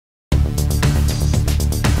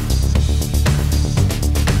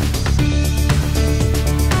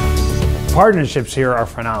partnerships here are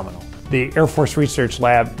phenomenal. The Air Force Research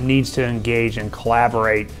Lab needs to engage and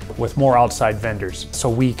collaborate with more outside vendors so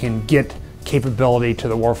we can get capability to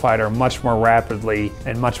the warfighter much more rapidly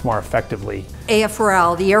and much more effectively.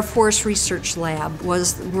 AFRL, the Air Force Research Lab,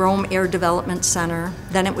 was the Rome Air Development Center,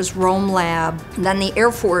 then it was Rome Lab, then the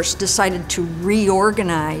Air Force decided to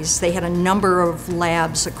reorganize. They had a number of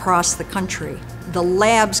labs across the country. The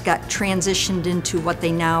labs got transitioned into what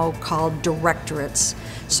they now call directorates.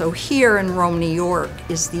 So here in Rome, New York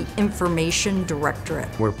is the Information Directorate.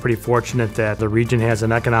 We're pretty fortunate that the region has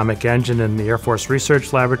an economic engine in the Air Force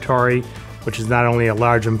Research Laboratory, which is not only a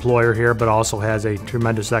large employer here, but also has a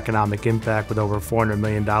tremendous economic impact with over $400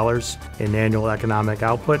 million in annual economic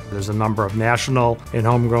output. There's a number of national and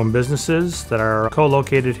homegrown businesses that are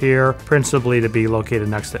co-located here, principally to be located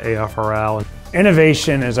next to AFRL.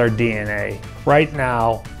 Innovation is our DNA. Right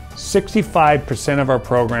now, 65% of our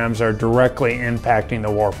programs are directly impacting the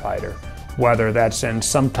warfighter, whether that's in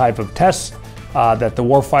some type of test that the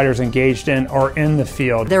warfighter is engaged in or in the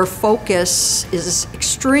field. Their focus is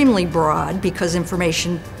extremely broad because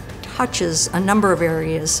information touches a number of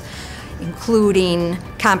areas, including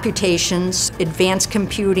computations, advanced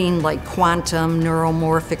computing like quantum,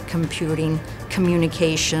 neuromorphic computing,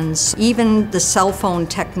 communications, even the cell phone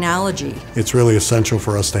technology. It's really essential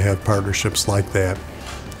for us to have partnerships like that.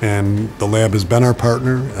 And the lab has been our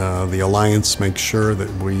partner. The Alliance makes sure that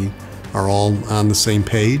we are all on the same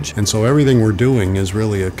page. And so everything we're doing is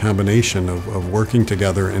really a combination of working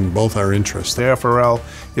together in both our interests. The AFRL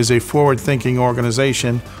is a forward-thinking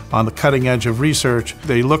organization on the cutting edge of research.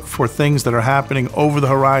 They look for things that are happening over the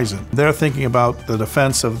horizon. They're thinking about the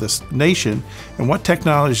defense of this nation and what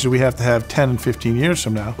technologies do we have to have 10 and 15 years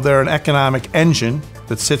from now. They're an economic engine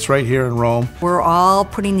that sits right here in Rome. We're all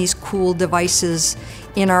putting these cool devices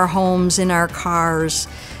in our homes, in our cars.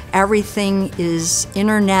 Everything is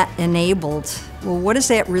internet enabled. Well, what does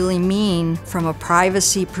that really mean from a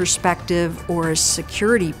privacy perspective or a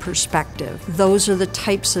security perspective? Those are the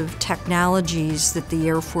types of technologies that the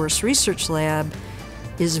Air Force Research Lab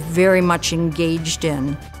is very much engaged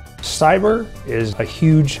in. Cyber is a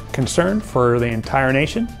huge concern for the entire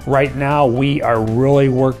nation. Right now, we are really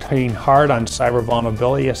working hard on cyber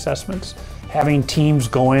vulnerability assessments, having teams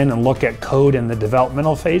go in and look at code in the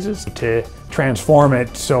developmental phases to transform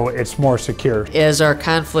it so it's more secure. As our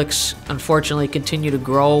conflicts unfortunately continue to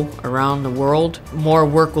grow around the world, more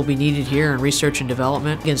work will be needed here in research and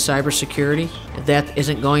development against cybersecurity. If that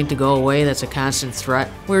isn't going to go away, that's a constant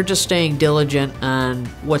threat. We're just staying diligent on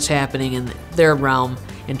what's happening in their realm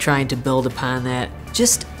and trying to build upon that.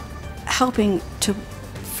 Just helping to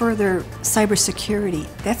further cybersecurity,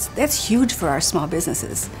 that's huge for our small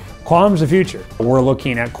businesses. Quantum's the future. We're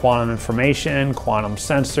looking at quantum information, quantum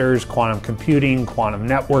sensors, quantum computing, quantum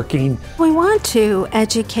networking. We want to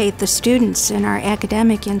educate the students in our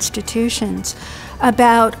academic institutions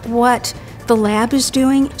about what the lab is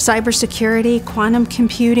doing, cybersecurity, quantum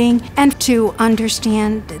computing, and to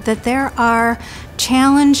understand that there are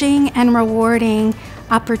challenging and rewarding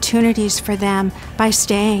opportunities for them by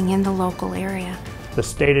staying in the local area. The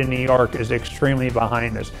state of New York is extremely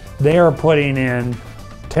behind this. They are putting in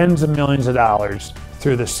tens of millions of dollars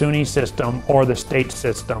through the SUNY system or the state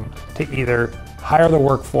system to either hire the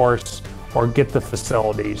workforce or get the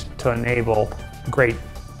facilities to enable great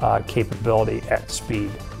capability at speed.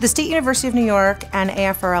 The State University of New York and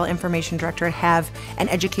AFRL Information Directorate have an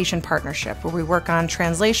education partnership where we work on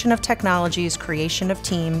translation of technologies, creation of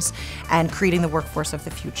teams, and creating the workforce of the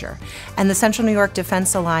future. And the Central New York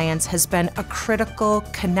Defense Alliance has been a critical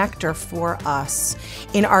connector for us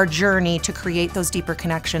in our journey to create those deeper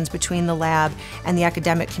connections between the lab and the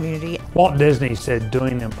academic community. Walt Disney said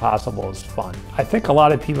doing the impossible is fun. I think a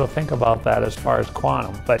lot of people think about that as far as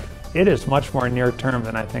quantum, but it is much more near term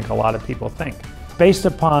than I think a lot of people think. Based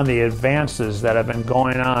upon the advances that have been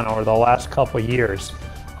going on over the last couple of years,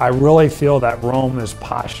 I really feel that Rome is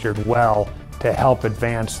postured well to help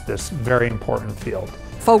advance this very important field.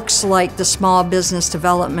 Folks like the Small Business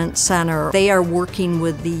Development Center, they are working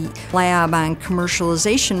with the lab on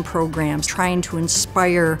commercialization programs, trying to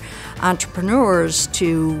inspire entrepreneurs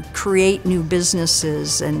to create new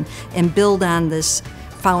businesses and build on this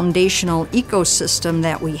foundational ecosystem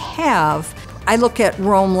that we have. I look at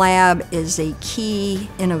Rome Lab as a key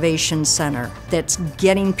innovation center that's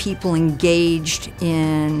getting people engaged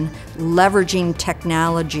in leveraging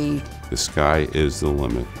technology. The sky is the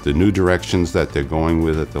limit. The new directions that they're going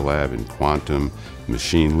with at the lab in quantum,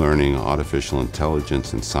 machine learning, artificial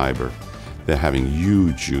intelligence, and cyber, they're having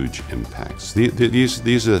huge, huge impacts.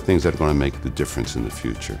 These are the things that are going to make the difference in the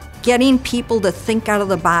future. Getting people to think out of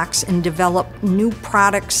the box and develop new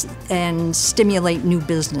products and stimulate new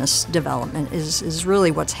business development is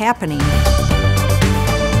really what's happening.